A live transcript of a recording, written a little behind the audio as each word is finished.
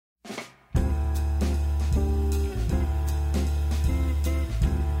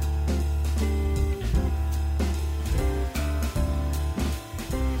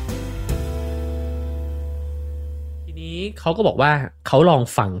เขาก็บอกว่าเขาลอง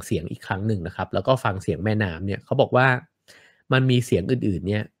ฟังเสียงอีกครั้งหนึ่งนะครับแล้วก็ฟังเสียงแม่น้ำเนี่ยเขาบอกว่ามันมีเสียงอื่นๆ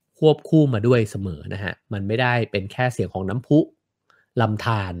เนี่ยควบคู่มาด้วยเสมอนะฮะมันไม่ได้เป็นแค่เสียงของน้ำพุลำธ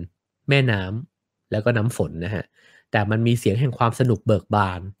ารแม่น้ำแล้วก็น้ำฝนนะฮะแต่มันมีเสียงแห่งความสนุกเบิกบ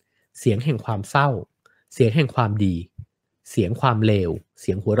านเสียงแห่งความเศร้าเสียงแห่งความดีเสียงความเลวเ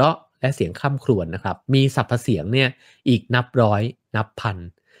สียงหัวเราะและเสียงคร่ำครวญนะครับมีสรรพเสียงเนี่ยอีกนับร้อยนับพัน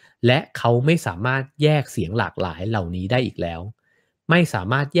และเขาไม่สามารถแยกเสียงหลากหลายเหล่านี้ได้อีกแล้วไม่สา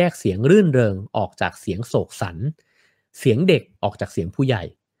มารถแยกเสียงรื่นเริงออกจากเสียงโศกสันเสียงเด็กออกจากเสียงผู้ใหญ่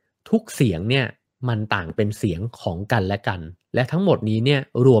ทุกเสียงเนี่ยมันต่างเป็นเสียงของกันและกันและทั้งหมดนี้เนี่ย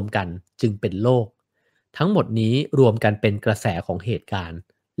รวมกันจึงเป็นโลกทั้งหมดนี้รวมกันเป็นกระแสของเหตุการณ์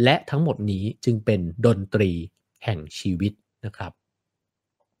และทั้งหมดนี้จึงเป็นดนตรีแห่งชีวิตนะครับ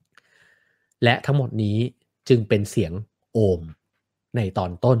และทั้งหมดนี้จึงเป็นเสียงโอมในตอ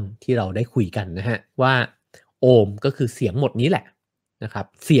นต้นที่เราได้คุยกันนะฮะว่าโอมก็คือเสียงหมดนี้แหละนะครับ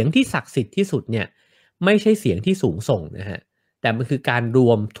เสียงที่ศักดิ์สิทธิ์ที่สุดเนี่ยไม่ใช่เสียงที่สูงส่งนะฮะแต่มันคือการร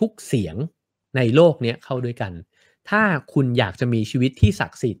วมทุกเสียงในโลกนี้เข้าด้วยกันถ้าคุณอยากจะมีชีวิตที่ศั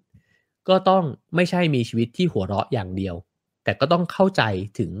กดิ์สิทธิ์ก็ต้องไม่ใช่มีชีวิตที่หัวเราะอย่างเดียวแต่ก็ต้องเข้าใจ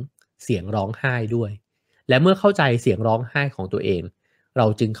ถึงเสียงร้องไห้ด้วยและเมื่อเข้าใจเสียงร้องไห้ของตัวเองเรา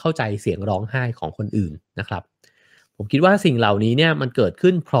จึงเข้าใจเสียงร้องไห้ของคนอื่นนะครับผมคิดว่าสิ่งเหล่านี้เนี่ยมันเกิด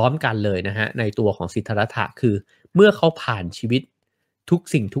ขึ้นพร้อมกันเลยนะฮะในตัวของสิทธัตถะคือเมื่อเขาผ่านชีวิตทุก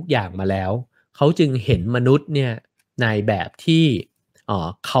สิ่งทุกอย่างมาแล้วเขาจึงเห็นมนุษย์เนี่ยในแบบที่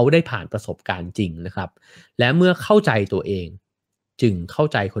เขาได้ผ่านประสบการณ์จริงนะครับและเมื่อเข้าใจตัวเองจึงเข้า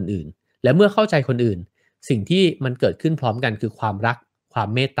ใจคนอื่นและเมื่อเข้าใจคนอื่นสิ่งที่มันเกิดขึ้นพร้อมกันคือความรักความ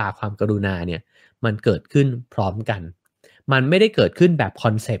เมตตาความกรุณาเนี่ยมันเกิดขึ้นพร้อมกันมันไม่ได้เกิดขึ้นแบบค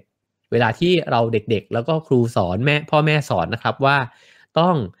อนเซปต์เวลาที่เราเด็กๆแล้วก็ครูสอนพ่อแม่สอนนะครับว่าต้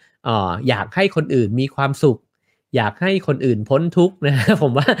องอยากให้คนอื่นมีความสุขอยากให้คนอื่นพ้นทุกข์นะผ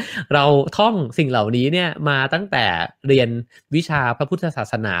มว่าเราท่องสิ่งเหล่านี้เนี่ยมาตั้งแต่เรียนวิชาพระพุทธศา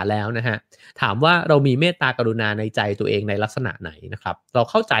สนาแล้วนะฮะถามว่าเรามีเมตตากรุณาในใจตัวเองในลักษณะไหนนะครับเรา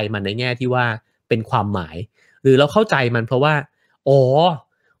เข้าใจมันในแง่ที่ว่าเป็นความหมายหรือเราเข้าใจมันเพราะว่าอ๋อ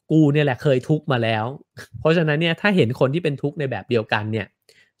กูเนี่ยแหละเคยทุกข์มาแล้วเพราะฉะนั้นเนี่ยถ้าเห็นคนที่เป็นทุกข์ในแบบเดียวกันเนี่ย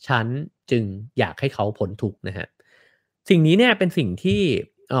ฉันจึงอยากให้เขาพ้นทุกข์นะฮะสิ่งนี้เนี่ยเป็นสิ่งที่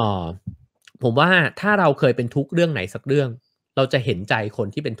ผมว่าถ้าเราเคยเป็นทุกข์เรื่องไหนสักเรื่องเราจะเห็นใจคน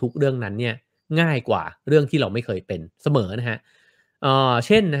ที่เป็นทุกข์เรื่องนั้นเนี่ยง่ายกว่าเรื่องที่เราไม่เคยเป็นเสมอนะฮะเ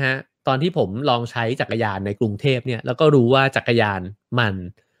ช่นนะฮะตอนที่ผมลองใช้จักรยานในกรุงเทพเนี่ยแล้วก็รู้ว่าจักรยานมัน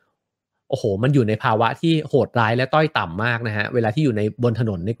โอ้โหมันอยู่ในภาวะที่โหดร้ายและต้อยต่ำมากนะฮะเวลาที่อยู่ในบนถ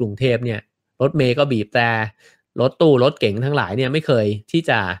นนในกรุงเทพเนี่ยรถเมล์ก็บีบแตรรถตู้รถเก๋งทั้งหลายเนี่ยไม่เคยที่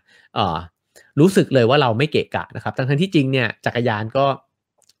จะรู้สึกเลยว่าเราไม่เกะกะนะครับทั้งที่จริงเนี่ยจักรยานก็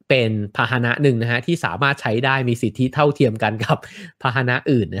เป็นพาหนะหนึ่งนะฮะที่สามารถใช้ได้มีสิทธิเท่าเทียมกันกับพาหนะ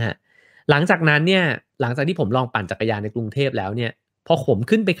อื่นนะฮะหลังจากนั้นเนี่ยหลังจากที่ผมลองปั่นจักรยานในกรุงเทพแล้วเนี่ยพอผม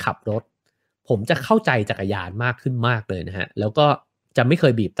ขึ้นไปขับรถผมจะเข้าใจจักรยานมากขึ้นมากเลยนะฮะแล้วก็จะไม่เค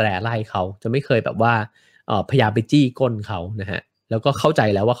ยบีบแตรไล่เขาจะไม่เคยแบบว่าพยายามไปจี้ก้นเขานะฮะแล้วก็เข้าใจ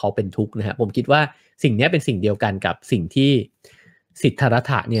แล้วว่าเขาเป็นทุกข์นะฮะผมคิดว่าสิ่งนี้เป็นสิ่งเดียวกันกับสิ่งที่สิทธัต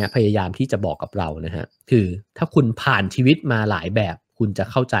ถะเนี่ยพยายามที่จะบอกกับเรานะฮะคือถ้าคุณผ่านชีวิตมาหลายแบบคุณจะ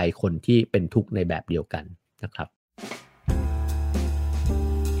เข้าใจคนที่เป็นทุกข์ในแบบเดียวกันนะครับ